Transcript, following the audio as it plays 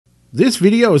This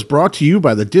video is brought to you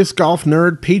by the Disc Golf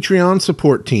Nerd Patreon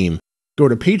support team. Go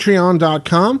to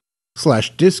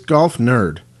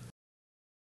patreon.com/discgolfnerd.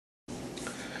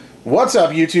 What's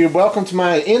up, YouTube? Welcome to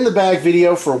my in the bag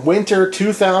video for winter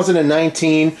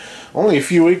 2019. Only a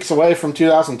few weeks away from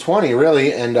 2020,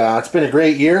 really, and it's been a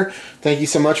great year. Thank you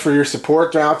so much for your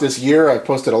support throughout this year. I've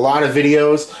posted a lot of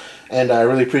videos, and I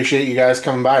really appreciate you guys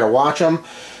coming by to watch them.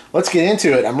 Let's get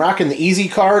into it. I'm rocking the Easy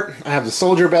Cart. I have the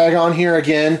Soldier bag on here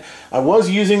again. I was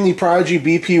using the Prodigy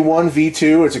BP1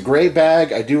 V2. It's a great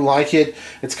bag. I do like it.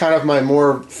 It's kind of my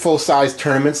more full-size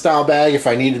tournament style bag if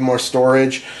I needed more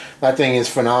storage. That thing is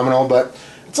phenomenal, but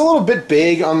it's a little bit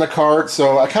big on the cart,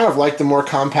 so I kind of like the more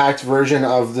compact version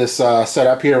of this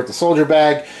setup here with the Soldier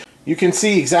bag. You can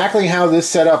see exactly how this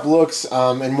setup looks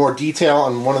in more detail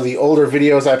on one of the older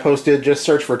videos I posted. Just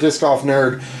search for Disc Golf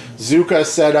Nerd Zuca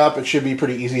setup. It should be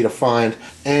pretty easy to find.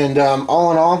 And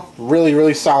all in all,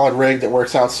 really solid rig that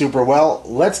works out super well.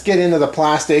 Let's get into the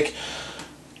plastic.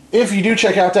 If you do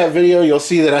check out that video, you'll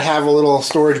see that I have a little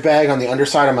storage bag on the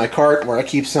underside of my cart where I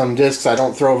keep some discs I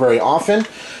don't throw very often.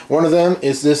 One of them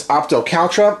is this Opto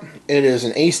Caltrup. It is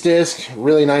an Ace disc,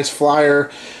 really nice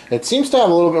flyer. It seems to have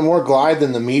a little bit more glide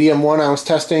than the medium one I was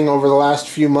testing over the last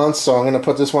few months, so I'm going to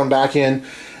put this one back in.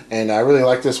 And I really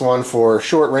like this one for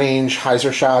short range,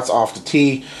 hyzer shots off the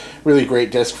tee. Really great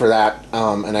disc for that,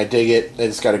 and I dig it.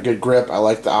 It's got a good grip. I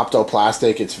like the Opto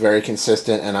plastic. It's very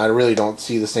consistent, and I really don't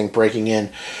see this thing breaking in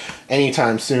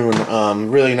anytime soon.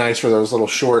 Really nice for those little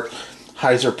short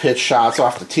hyzer pitch shots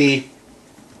off the tee.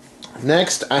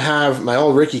 Next, I have my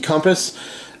old Ricky Compass.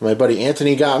 My buddy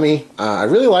Anthony got me. I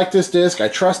really like this disc. I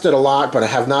trust it a lot, but I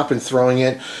have not been throwing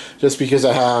it just because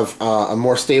I have a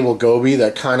more stable Gobi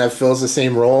that kind of fills the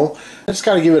same role. I just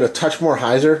got to give it a touch more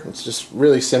hyzer. It's just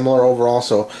really similar overall,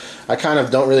 so I kind of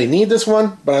don't really need this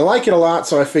one, but I like it a lot,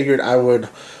 so I figured I would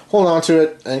hold on to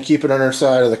it and keep it on the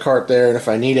side of the cart there, and if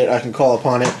I need it, I can call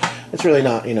upon it. It's really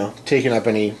not, taking up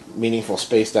any meaningful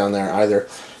space down there either.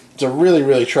 It's a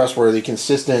really trustworthy,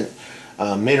 consistent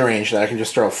mid-range that I can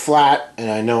just throw flat, and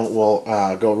I know it will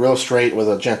go real straight with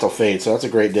a gentle fade, so that's a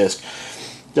great disc.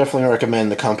 Definitely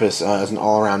recommend the Compass as an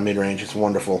all-around mid-range. It's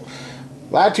wonderful.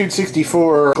 Latitude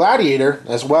 64 Gladiator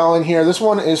as well in here. This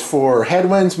one is for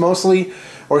headwinds mostly,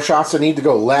 or shots that need to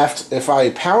go left. If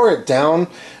I power it down,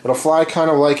 it'll fly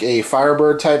kind of like a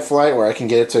Firebird type flight where I can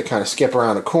get it to kind of skip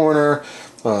around a corner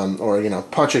or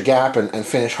punch a gap and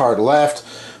finish hard left.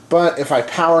 But if I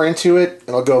power into it,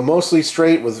 it'll go mostly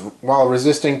straight while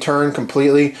resisting turn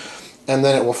completely, and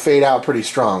then it will fade out pretty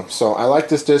strong. So I like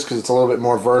this disc because it's a little bit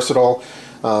more versatile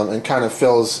and kind of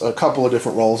fills a couple of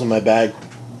different roles in my bag,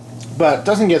 but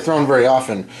doesn't get thrown very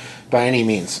often by any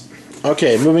means.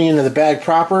 Okay, moving into the bag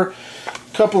proper.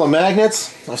 Couple of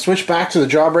magnets. I switched back to the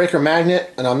Jawbreaker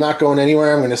magnet, and I'm not going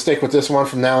anywhere. I'm going to stick with this one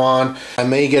from now on. I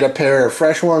may get a pair of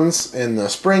fresh ones in the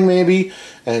spring maybe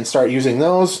and start using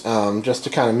those just to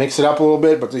kind of mix it up a little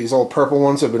bit, but these old purple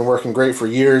ones have been working great for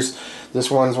years. This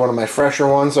one's one of my fresher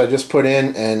ones I just put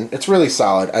in, and it's really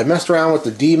solid. I messed around with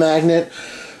the D magnet.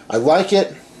 I like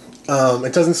it.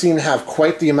 It doesn't seem to have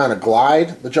quite the amount of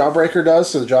glide the Jawbreaker does,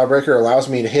 so the Jawbreaker allows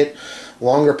me to hit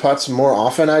longer putts more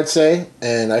often, I'd say,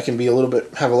 and I can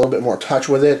have a little bit more touch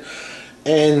with it.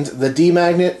 And the D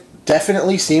magnet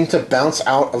definitely seemed to bounce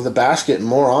out of the basket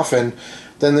more often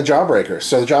than the Jawbreaker.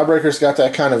 So the Jawbreaker's got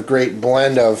that kind of great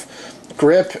blend of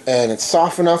grip, and it's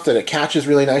soft enough that it catches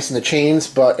really nice in the chains,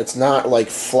 but it's not like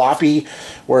floppy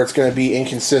where it's going to be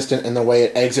inconsistent in the way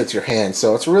it exits your hand.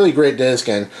 So it's a really great disc,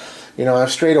 and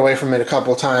I've strayed away from it a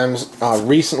couple of times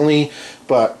recently,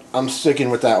 but I'm sticking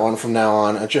with that one from now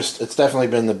on. It's definitely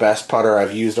been the best putter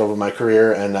I've used over my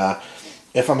career, and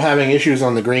if I'm having issues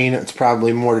on the green, it's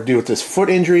probably more to do with this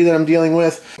foot injury that I'm dealing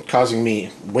with, causing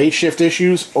me weight shift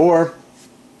issues, or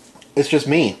it's just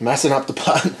me messing up the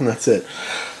putt, and that's it.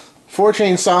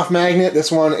 4-chain soft magnet.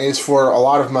 This one is for a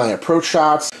lot of my approach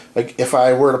shots. Like if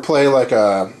I were to play like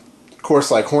a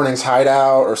course like Horning's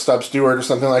Hideout or Stub Stewart or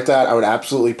something like that, I would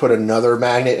absolutely put another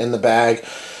magnet in the bag.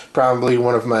 Probably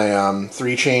one of my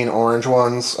 3-chain orange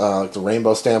ones, like the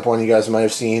rainbow stamp one you guys might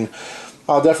have seen.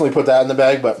 I'll definitely put that in the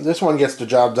bag, but this one gets the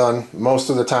job done most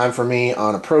of the time for me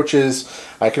on approaches.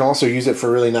 I can also use it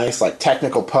for really nice like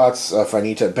technical putts if I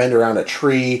need to bend around a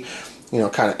tree,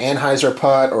 kind of Anheuser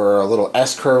putt or a little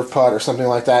S-curve putt or something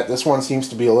like that. This one seems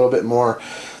to be a little bit more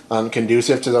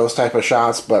conducive to those type of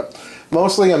shots, but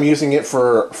mostly I'm using it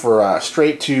for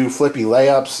straight to flippy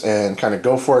layups and kind of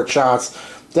go for it shots,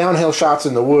 downhill shots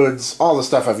in the woods, all the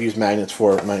stuff I've used magnets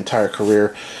for my entire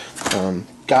career.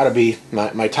 Gotta be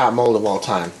my top mold of all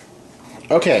time.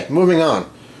 Okay, moving on.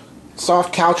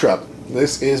 Soft Caltrup.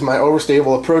 This is my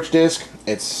overstable approach disc.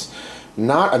 It's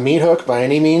Not a meat hook by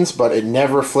any means, but it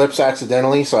never flips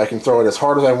accidentally, so I can throw it as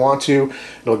hard as I want to.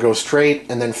 It'll go straight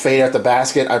and then fade at the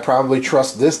basket. I probably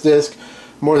trust this disc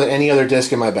more than any other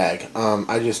disc in my bag.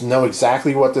 I just know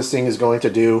exactly what this thing is going to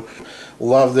do.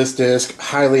 Love this disc.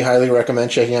 Highly, highly recommend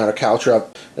checking out a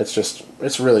Caltrop.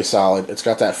 It's really solid. It's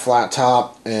got that flat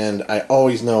top, and I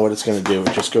always know what it's going to do.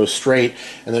 It just goes straight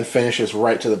and then finishes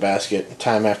right to the basket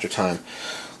time after time.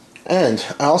 And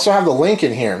I also have the link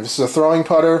in here. This is a throwing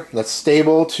putter that's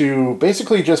stable to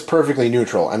basically just perfectly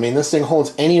neutral. I mean, this thing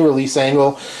holds any release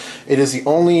angle. It is the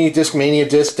only Discmania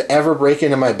disc to ever break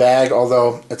into my bag,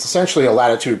 although it's essentially a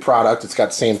Latitude product. It's got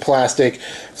the same plastic.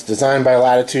 It's designed by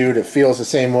Latitude. It feels the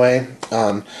same way.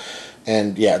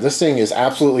 And yeah, this thing is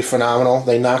absolutely phenomenal.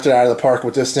 They knocked it out of the park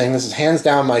with this thing. This is hands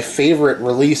down my favorite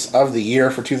release of the year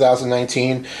for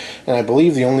 2019, and I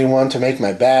believe the only one to make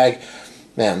my bag.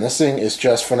 Man, this thing is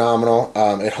just phenomenal.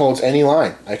 It holds any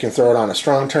line. I can throw it on a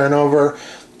strong turnover,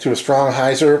 to a strong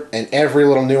hyzer, and every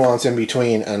little nuance in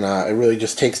between, and it really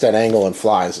just takes that angle and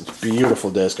flies. It's a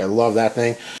beautiful disc. I love that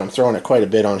thing. I'm throwing it quite a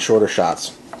bit on shorter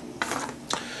shots.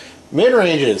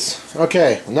 Mid-ranges.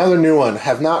 Okay, another new one.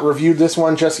 Have not reviewed this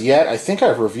one just yet. I think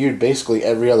I've reviewed basically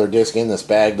every other disc in this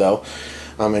bag, though,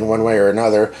 in one way or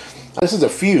another. This is a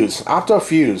Fuse, Opto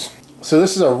Fuse. So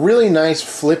this is a really nice,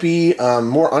 flippy,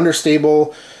 more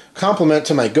understable complement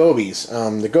to my Gobies.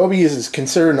 The Gobies is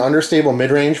considered an understable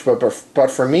mid-range,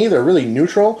 but for me, they're really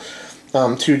neutral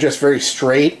to just very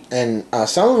straight, and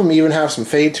some of them even have some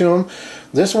fade to them.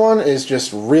 This one is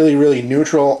just really, really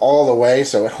neutral all the way,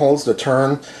 so it holds the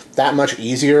turn that much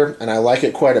easier, and I like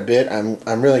it quite a bit.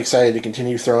 I'm really excited to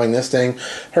continue throwing this thing.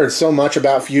 Heard so much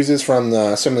about Fuses from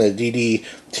some of the DD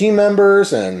team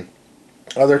members and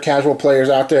other casual players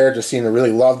out there. Just seem to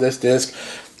really love this disc,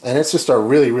 and it's just a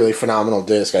really, really phenomenal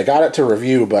disc. I got it to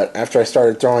review, but after I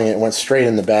started throwing it, it went straight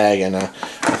in the bag, and I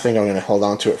think I'm going to hold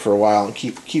on to it for a while and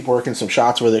keep working some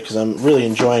shots with it because I'm really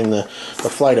enjoying the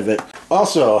flight of it.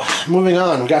 Also, moving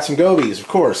on, we got some Gobies, of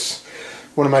course.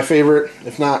 One of my favorite,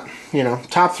 if not,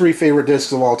 top 3 favorite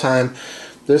discs of all time.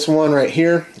 This one right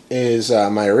here is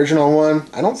my original one.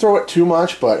 I don't throw it too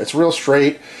much, but it's real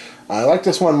straight. I like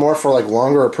this one more for like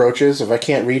longer approaches. If I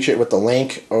can't reach it with the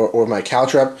Link or my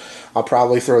Caltrop, I'll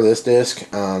probably throw this disc.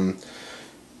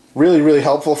 Really, really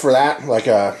helpful for that, like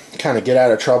a kind of get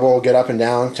out of trouble, get up and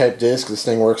down type disc. This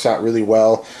thing works out really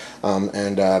well,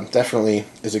 and definitely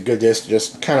is a good disc to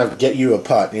just kind of get you a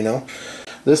putt,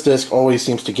 This disc always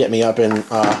seems to get me up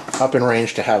in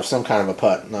range to have some kind of a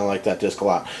putt, and I like that disc a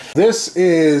lot. This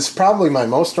is probably my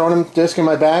most thrown disc in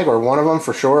my bag, or one of them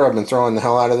for sure. I've been throwing the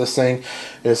hell out of this thing.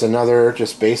 It's another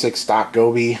just basic stock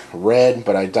Gobi red,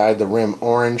 but I dyed the rim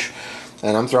orange,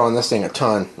 and I'm throwing this thing a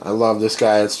ton. I love this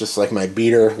guy. It's just like my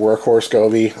beater workhorse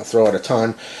Gobi. I throw it a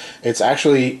ton. It's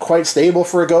actually quite stable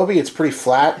for a Gobi. It's pretty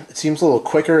flat. It seems a little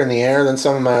quicker in the air than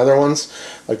some of my other ones.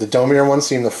 Like the Domir ones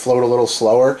seem to float a little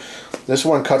slower. This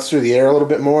one cuts through the air a little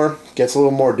bit more, gets a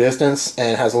little more distance,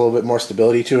 and has a little bit more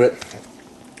stability to it.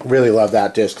 Really love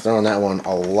that disc. Throwing that one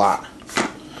a lot.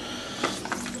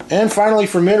 And finally,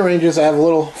 for mid-ranges, I have a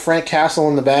little Frank Castle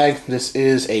in the bag. This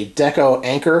is a Deco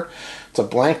Anchor. It's a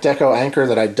blank Deco Anchor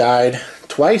that I dyed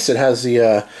twice. It has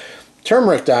the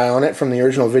turmeric dye on it from the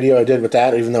original video I did with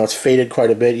that, even though it's faded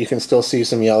quite a bit. You can still see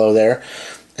some yellow there.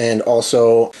 And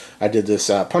also, I did this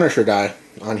Punisher dye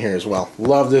on here as well.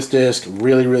 Love this disc.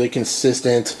 Really, really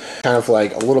consistent. Kind of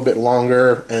like a little bit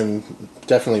longer and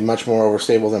definitely much more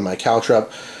overstable than my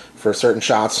Caltrop. For certain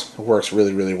shots, it works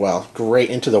really, really well. Great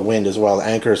into the wind as well. The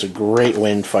Anchor is a great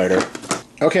wind fighter.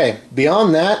 Okay,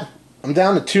 beyond that, I'm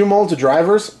down to 2 molds of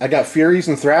drivers. I got Furies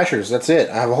and Thrashers. That's it.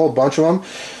 I have a whole bunch of them.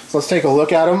 So let's take a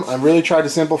look at them. I've really tried to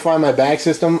simplify my bag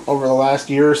system over the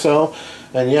last year or so.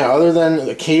 And yeah, other than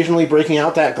occasionally breaking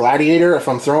out that Gladiator, if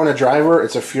I'm throwing a driver,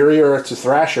 it's a Fury or it's a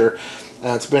Thrasher.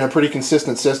 It's been a pretty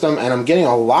consistent system, and I'm getting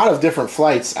a lot of different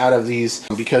flights out of these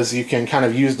because you can kind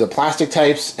of use the plastic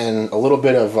types and a little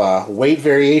bit of weight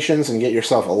variations and get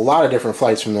yourself a lot of different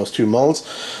flights from those 2 molds.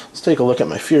 Let's take a look at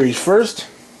my Furies first.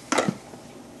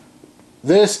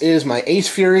 This is my Ace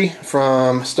Fury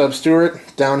from Stub Stewart,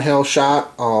 downhill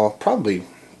shot. I'll probably,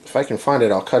 if I can find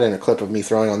it, I'll cut in a clip of me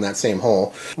throwing on that same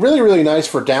hole. Really, really nice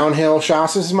for downhill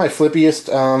shots. This is my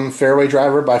flippiest fairway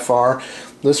driver by far.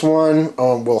 This one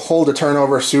will hold a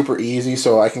turnover super easy,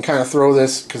 so I can kind of throw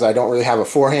this because I don't really have a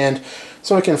forehand,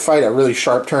 so I can fight a really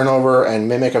sharp turnover and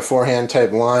mimic a forehand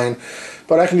type line.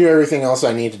 But I can do everything else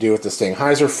I need to do with this thing.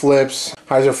 Hyzer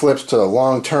flips to the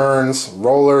long turns,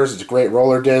 rollers. It's a great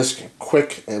roller disc,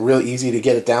 quick and really easy to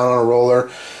get it down on a roller.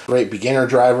 Great beginner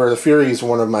driver. The Fury is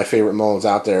one of my favorite molds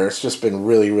out there. It's just been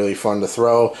really, really fun to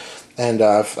throw. and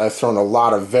I've thrown a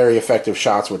lot of very effective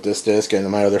shots with this disc and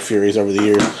my other Furies over the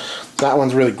years. That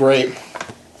one's really great.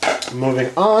 Moving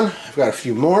on, I've got a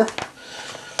few more.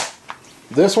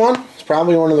 This one is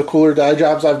probably one of the cooler dye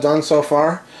jobs I've done so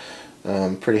far.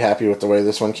 I'm pretty happy with the way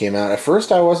this one came out. At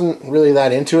first I wasn't really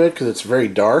that into it because it's very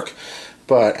dark,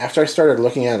 but after I started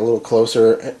looking at it a little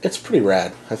closer, it's pretty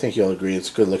rad. I think you'll agree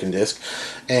it's a good looking disc.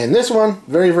 And this one,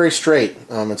 very, very straight.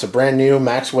 It's a brand new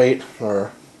max weight,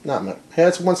 or not much. Yeah,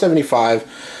 it's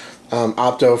 175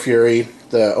 Opto Fury.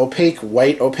 The opaque,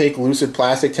 white, opaque lucid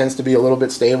plastic tends to be a little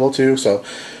bit stable too, so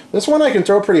this one I can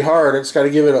throw pretty hard. I just got to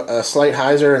give it a slight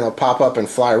hyzer and it'll pop up and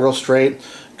fly real straight.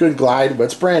 Good glide, but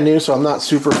it's brand new, so I'm not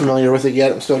super familiar with it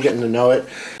yet. I'm still getting to know it.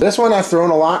 This one I've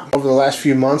thrown a lot over the last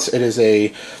few months. It is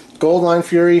a Goldline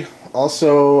Fury,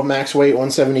 also max weight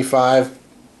 175.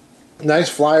 Nice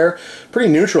flyer,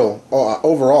 pretty neutral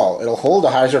overall. It'll hold a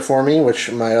hyzer for me,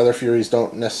 which my other Furies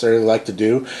don't necessarily like to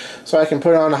do. So I can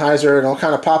put it on a hyzer and it'll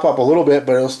kind of pop up a little bit,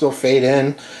 but it'll still fade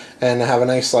in and have a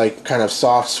nice, like, kind of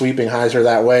soft sweeping hyzer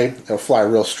that way. It'll fly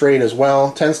real straight as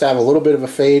well. Tends to have a little bit of a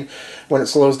fade when it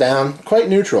slows down. Quite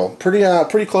neutral,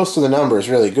 pretty close to the numbers,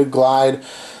 really. Good glide.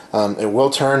 It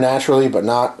will turn naturally, but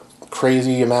not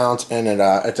crazy amount, and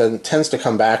it tends to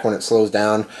come back when it slows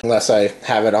down, unless I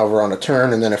have it over on a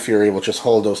turn, and then a Fury will just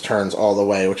hold those turns all the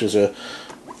way, which is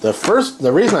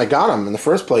the reason I got them in the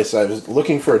first place. I was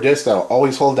looking for a disc that'll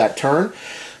always hold that turn.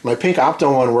 My pink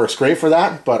Opto one works great for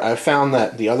that, but I've found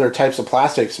that the other types of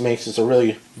plastics makes this a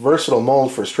really versatile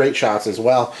mold for straight shots as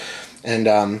well,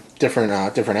 and different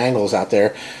angles out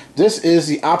there. This is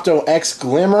the Opto X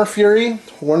Glimmer Fury,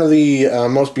 one of the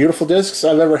most beautiful discs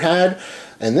I've ever had.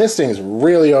 And this thing is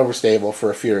really overstable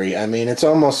for a Fury. I mean, it's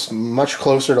almost much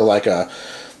closer to like a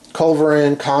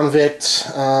Culverin Convict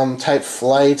type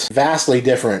flight. Vastly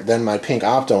different than my pink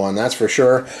Opto one, that's for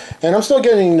sure. And I'm still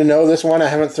getting to know this one. I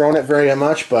haven't thrown it very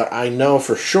much, but I know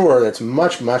for sure it's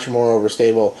much, much more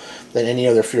overstable than any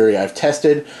other Fury I've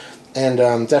tested. And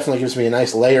definitely gives me a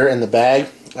nice layer in the bag.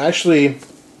 Actually,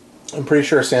 I'm pretty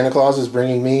sure Santa Claus is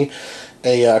bringing me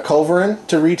a Culverin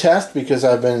to retest, because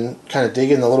I've been kind of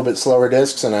digging the little bit slower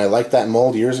discs, and I liked that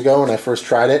mold years ago when I first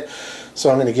tried it,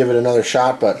 so I'm going to give it another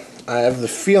shot. But I have the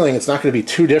feeling it's not going to be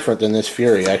too different than this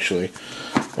Fury, actually.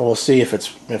 And we'll see if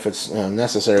it's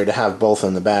necessary to have both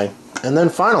in the bag. And then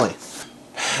finally,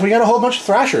 we got a whole bunch of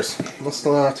Thrashers. Let's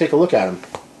take a look at them.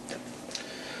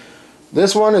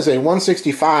 This one is a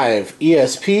 165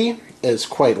 ESP. It's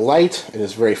quite light. It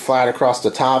is very flat across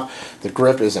the top. The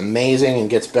grip is amazing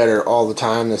and gets better all the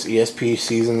time. This ESP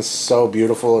season's so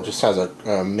beautiful. It just has an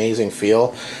amazing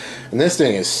feel. And this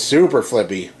thing is super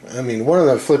flippy. I mean, one of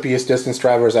the flippiest distance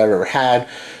drivers I've ever had.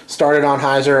 Started on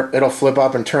hyzer, it'll flip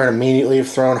up and turn immediately if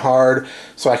thrown hard.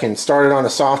 So I can start it on a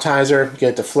soft hyzer,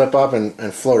 get it to flip up and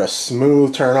float a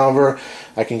smooth turnover.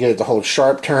 I can get it to hold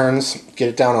sharp turns, get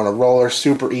it down on a roller,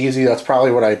 super easy. That's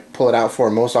probably what I pull it out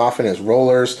for most often, is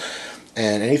rollers.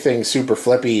 And anything super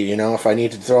flippy, you know, if I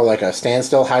need to throw like a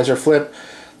standstill hyzer flip,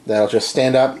 that'll just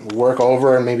stand up, work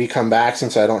over, and maybe come back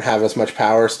since I don't have as much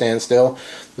power standstill.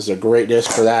 This is a great disc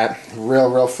for that.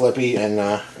 Real flippy, and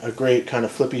a great kind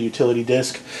of flippy utility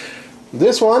disc.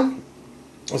 This one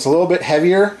is a little bit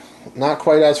heavier, not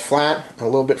quite as flat, a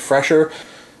little bit fresher.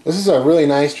 This is a really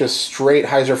nice, just straight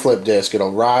hyzer flip disc.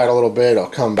 It'll ride a little bit, it'll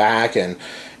come back, and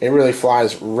it really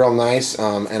flies real nice.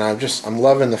 And I'm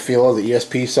loving the feel of the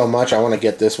ESP so much. I want to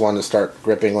get this one to start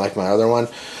gripping like my other one.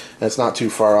 And it's not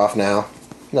too far off now.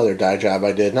 Another dye job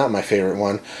I did, not my favorite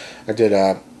one. I did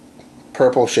a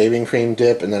purple shaving cream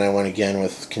dip, and then I went again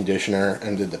with conditioner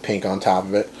and did the pink on top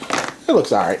of it. It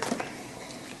looks alright.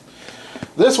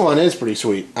 This one is pretty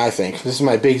sweet, I think. This is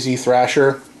my Big Z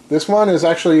Thrasher. This one is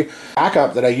actually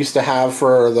backup that I used to have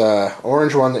for the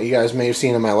orange one that you guys may have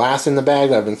seen in my last in the bag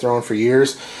that I've been throwing for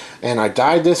years. And I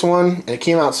dyed this one, and it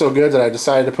came out so good that I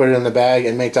decided to put it in the bag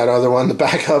and make that other one the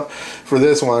backup for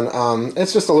this one.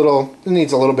 It's just it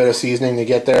needs a little bit of seasoning to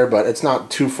get there, but it's not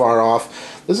too far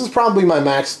off. This is probably my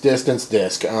max distance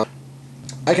disc.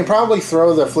 I can probably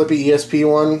throw the flippy ESP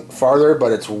one farther,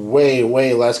 but it's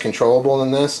way less controllable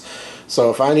than this. So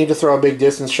if I need to throw a big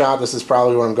distance shot, this is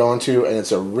probably what I'm going to, and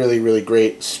it's a really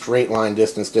great straight line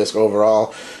distance disc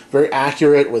overall. Very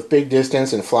accurate with big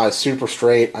distance and flies super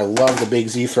straight. I love the Big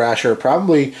Z Thrasher.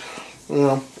 Probably, you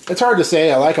know, it's hard to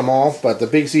say. I like them all, but the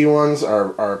Big Z ones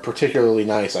are particularly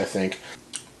nice, I think.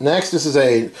 Next, this is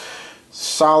a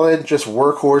solid, just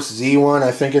workhorse Z1.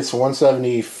 I think it's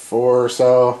 174 or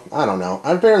so. I don't know.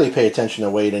 I barely pay attention to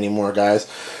weight anymore,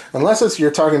 guys. Unless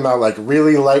you're talking about like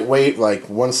really lightweight, like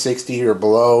 160 or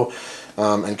below.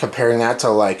 and comparing that to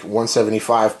like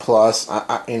 175 plus,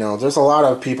 you know, there's a lot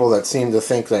of people that seem to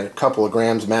think that a couple of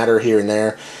grams matter here and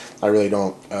there. I really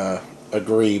don't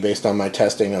agree based on my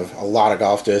testing of a lot of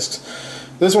golf discs.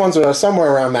 This one's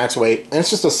somewhere around max weight, and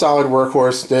it's just a solid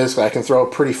workhorse disc. I can throw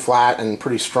it pretty flat and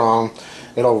pretty strong.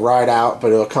 It'll ride out,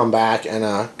 but it'll come back and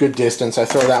a good distance. I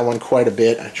throw that one quite a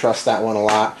bit. I trust that one a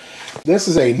lot. This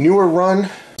is a Newer Run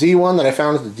Z1 that I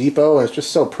found at the depot, and it's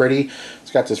just so pretty.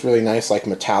 It's got this really nice like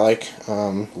metallic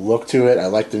look to it. I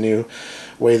like the new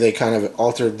way they kind of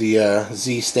altered the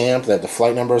Z stamp, that the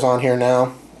flight number is on here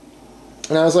now.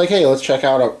 And I was like, hey, let's check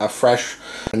out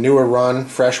a Newer Run,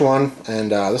 fresh one.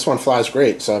 And this one flies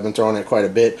great, so I've been throwing it quite a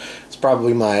bit. It's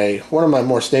probably one of my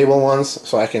more stable ones,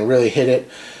 so I can really hit it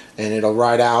and it'll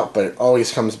ride out, but it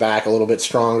always comes back a little bit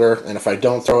stronger. And if I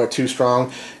don't throw it too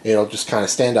strong, it'll just kind of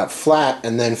stand up flat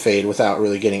and then fade without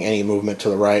really getting any movement to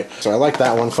the right. So I like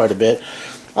that one quite a bit.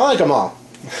 I like them all.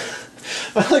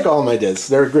 I like all my discs.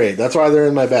 They're great. That's why they're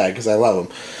in my bag, because I love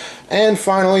them. And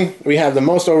finally, we have the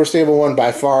most overstable one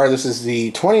by far. This is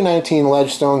the 2019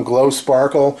 Ledgestone Glow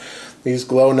Sparkle. These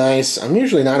glow nice. I'm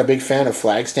usually not a big fan of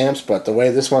flag stamps, but the way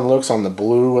this one looks on the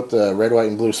blue with the red, white,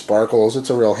 and blue sparkles,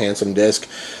 it's a real handsome disc.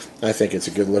 I think it's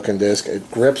a good looking disc. It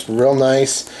grips real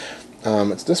nice.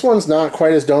 This one's not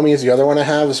quite as domey as the other one I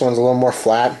have. This one's a little more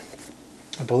flat.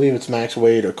 I believe it's max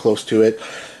weight or close to it.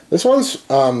 This one's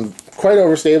quite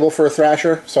overstable for a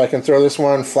Thrasher, so I can throw this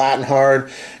one flat and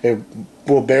hard. It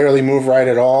will barely move right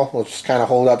at all. We'll just kind of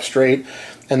hold up straight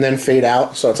and then fade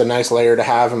out, so it's a nice layer to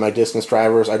have in my distance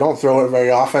drivers. I don't throw it very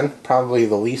often, probably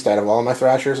the least out of all my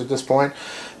Thrashers at this point,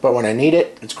 but when I need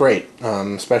it, it's great,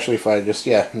 especially if I just,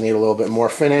 need a little bit more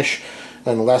finish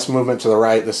and less movement to the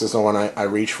right. This is the one I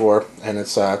reach for, and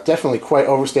it's definitely quite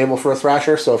overstable for a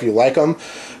Thrasher, so if you like them,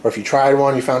 or if you tried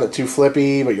one, you found it too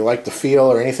flippy, but you like the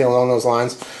feel or anything along those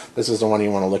lines, this is the one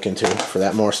you want to look into for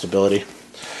that more stability.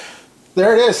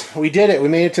 There it is. We did it. We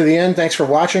made it to the end. Thanks for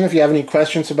watching. If you have any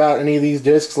questions about any of these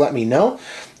discs, let me know.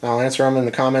 I'll answer them in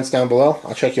the comments down below.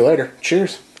 I'll check you later.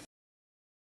 Cheers.